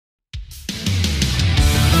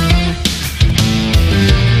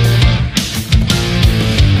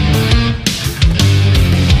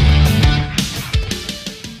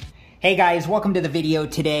Hey guys, welcome to the video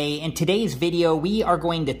today. In today's video, we are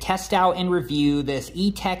going to test out and review this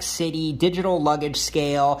Etekcity digital luggage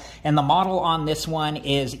scale, and the model on this one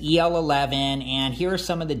is EL11, and here are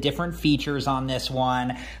some of the different features on this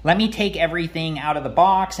one. Let me take everything out of the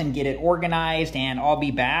box and get it organized, and I'll be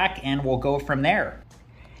back and we'll go from there.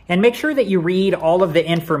 And make sure that you read all of the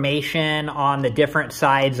information on the different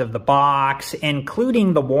sides of the box,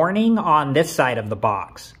 including the warning on this side of the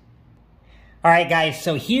box. All right, guys,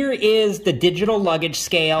 so here is the digital luggage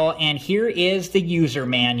scale, and here is the user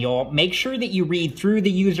manual. Make sure that you read through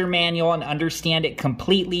the user manual and understand it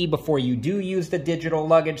completely before you do use the digital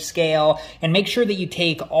luggage scale, and make sure that you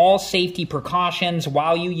take all safety precautions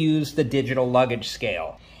while you use the digital luggage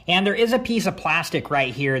scale. And there is a piece of plastic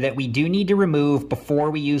right here that we do need to remove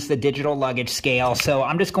before we use the digital luggage scale. So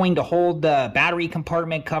I'm just going to hold the battery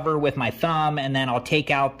compartment cover with my thumb, and then I'll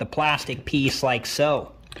take out the plastic piece like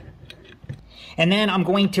so. And then I'm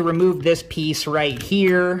going to remove this piece right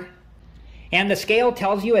here. And the scale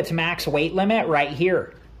tells you its max weight limit right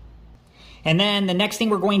here. And then the next thing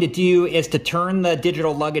we're going to do is to turn the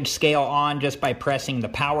digital luggage scale on just by pressing the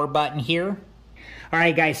power button here. All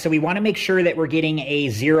right, guys, so we want to make sure that we're getting a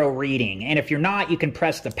 0 reading. And if you're not, you can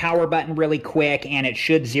press the power button really quick and it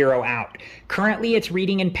should 0 out. Currently, it's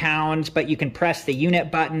reading in pounds, but you can press the unit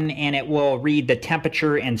button and it will read the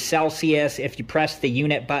temperature in Celsius. If you press the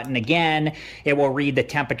unit button again, it will read the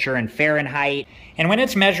temperature in Fahrenheit. And when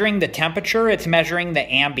it's measuring the temperature, it's measuring the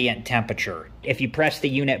ambient temperature. If you press the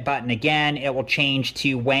unit button again, it will change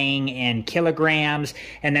to weighing in kilograms.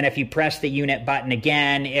 And then if you press the unit button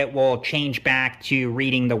again, it will change back to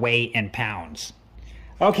reading the weight in pounds.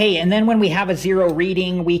 Okay, and then when we have a 0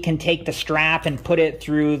 reading, we can take the strap and put it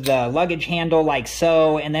through the luggage handle like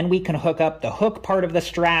so, and then we can hook up the hook part of the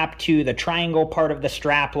strap to the triangle part of the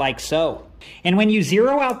strap like so. And when you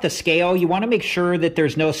 0 out the scale, you want to make sure that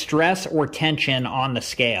there's no stress or tension on the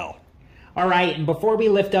scale. All right, and before we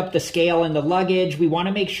lift up the scale in the luggage, we want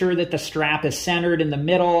to make sure that the strap is centered in the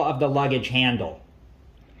middle of the luggage handle.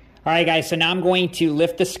 All right, guys, so now I'm going to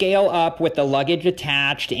lift the scale up with the luggage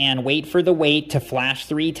attached and wait for the weight to flash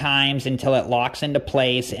 3 times until it locks into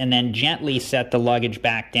place, and then gently set the luggage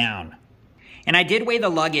back down. And I did weigh the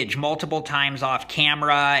luggage multiple times off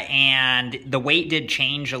camera, and the weight did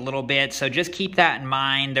change a little bit, so just keep that in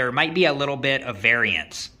mind. There might be a little bit of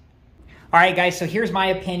variance. All right, guys, so here's my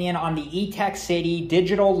opinion on the Etekcity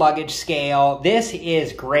digital luggage scale. This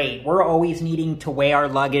is great. We're always needing to weigh our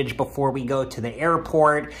luggage before we go to the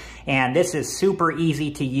airport, and this is super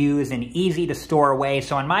easy to use and easy to store away.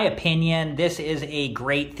 So in my opinion, this is a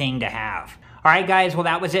great thing to have. All right, guys, well,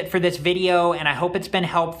 that was it for this video, and I hope it's been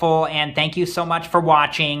helpful, and thank you so much for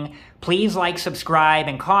watching. Please like, subscribe,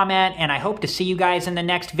 and comment, and I hope to see you guys in the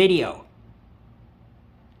next video.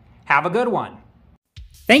 Have a good one.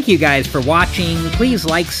 Thank you guys for watching. Please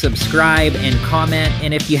like, subscribe, and comment,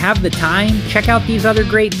 and if you have the time, check out these other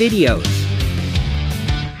great videos.